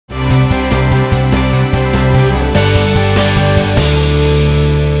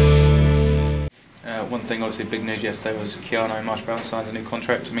obviously big news yesterday was Keanu Marsh-Brown signs a new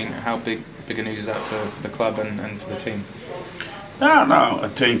contract. I mean, how big a news is that for the club and for the team? Yeah, no, I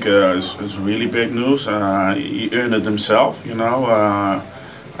think it's really big news. He earned it himself, you know.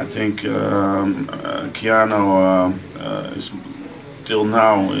 I think Keanu is till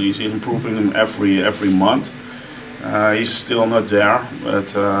now he's improving him every month. He's still not there,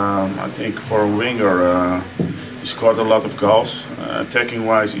 but I think for a winger, he scored a lot of goals. Attacking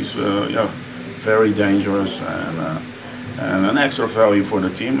wise, he's very dangerous and an extra value for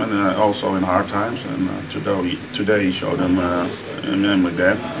the team, and also in hard times. And today he showed him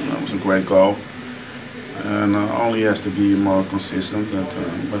again, and that was a great goal. And only has to be more consistent,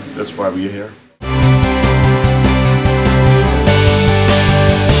 but that's why we're here.